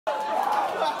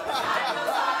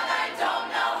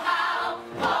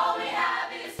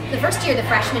The first year, the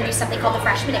freshmen do something called the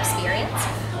freshman experience,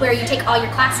 where you take all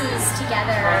your classes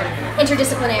together,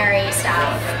 interdisciplinary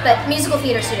stuff, but musical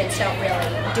theater students don't really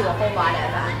do a whole lot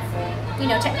of,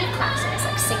 technique classes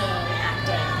like singing,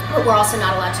 acting. But we're also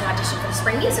not allowed to audition for the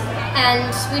spring musical.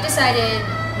 And we decided,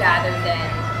 rather than,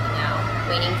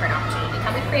 waiting for an opportunity to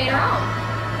come, we create our own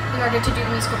in order to do the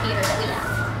musical theater that we love.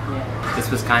 This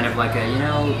was kind of like a,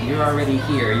 you're already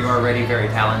here, you're already very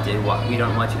talented, we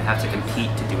don't want you to have to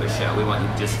compete to do a show, we want you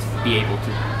to just be able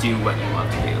to do what you love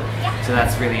to do. Yeah. So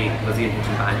that's really was the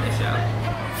intention behind the show.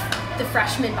 The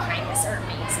freshmen behind this are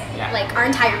amazing. Yeah. Like, our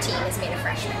entire team is made of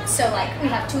freshmen. So, like, we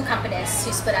have 2 accompanists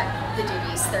who split up the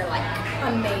duties. They're, like,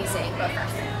 amazing, both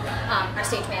freshmen. Our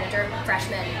stage manager,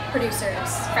 freshman,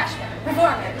 producers, freshmen,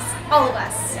 performers, all of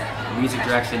us. The music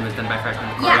direction was done by freshmen,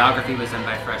 the choreography was done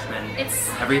by freshmen,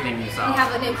 everything you saw. We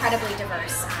have an incredibly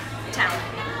diverse talent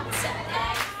set.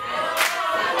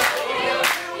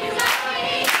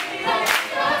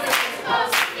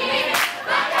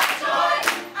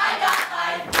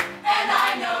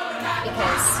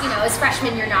 Because, as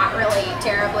freshmen, you're not really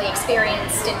terribly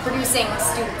experienced in producing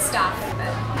student stuff,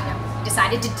 but,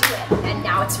 decided to do it, and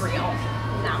now it's real.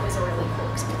 And that was a really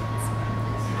cool experience.